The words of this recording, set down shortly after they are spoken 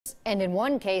And in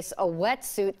one case, a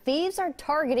wetsuit, thieves are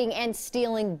targeting and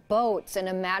stealing boats in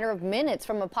a matter of minutes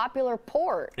from a popular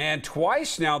port. And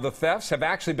twice now the thefts have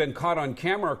actually been caught on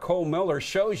camera. Cole Miller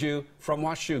shows you from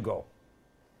Washougal.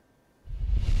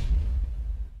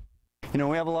 You know,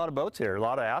 we have a lot of boats here, a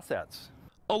lot of assets.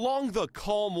 Along the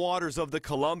calm waters of the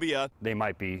Columbia, They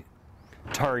might be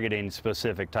targeting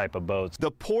specific type of boats. the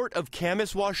port of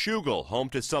Washougal, home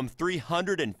to some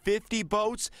 350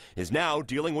 boats, is now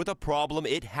dealing with a problem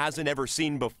it hasn't ever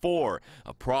seen before.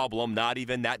 A problem not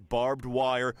even that barbed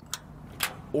wire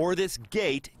or this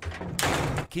gate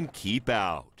can keep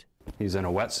out. He's in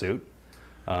a wetsuit,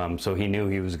 so he knew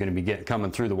he was going to be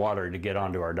coming through the water to get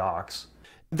onto our docks.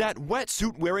 That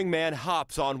wetsuit-wearing man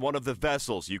hops on one of the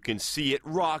vessels. You can see it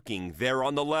rocking there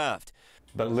on the left.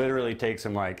 But literally takes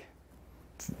him like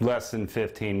less than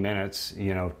 15 minutes,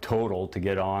 you know, total to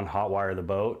get on, hotwire the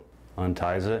boat,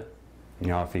 unties it,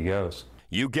 and off he goes.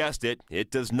 You guessed it,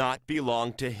 it does not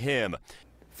belong to him.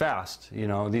 Fast, you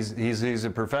know, he's a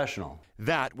professional.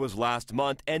 That was last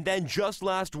month, and then just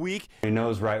last week, He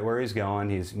knows right where he's going.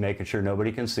 He's making sure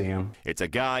nobody can see him. it's a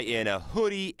guy in a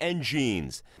hoodie and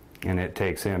jeans. And it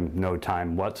takes him no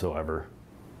time whatsoever,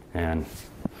 and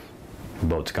the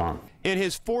boat's gone. In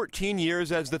his 14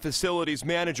 years as the facilities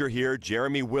manager here,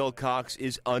 Jeremy Wilcox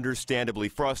is understandably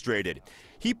frustrated.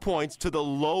 He points to the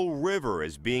low river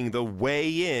as being the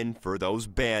way in for those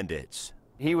bandits.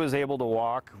 He was able to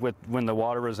walk when the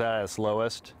water was at its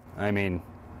lowest, I mean,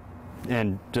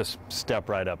 and just step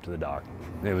right up to the dock.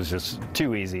 It was just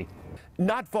too easy.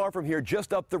 Not far from here,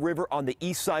 just up the river on the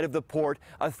east side of the port,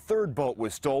 a third boat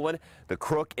was stolen. The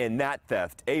crook in that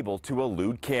theft able to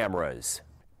elude cameras.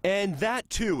 And that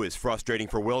too is frustrating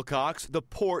for Wilcox, the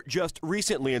port just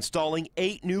recently installing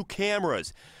 8 new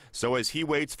cameras. So as he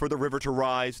waits for the river to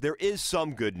rise, there is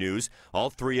some good news. All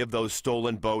 3 of those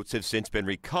stolen boats have since been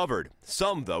recovered.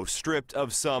 Some, though, stripped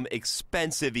of some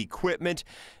expensive equipment.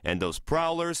 And those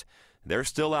prowlers, they're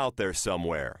still out there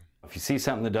somewhere. If you see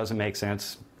something that doesn't make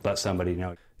sense, let somebody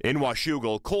know. In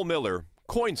Washougal, Cole Miller,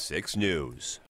 KOIN 6 News.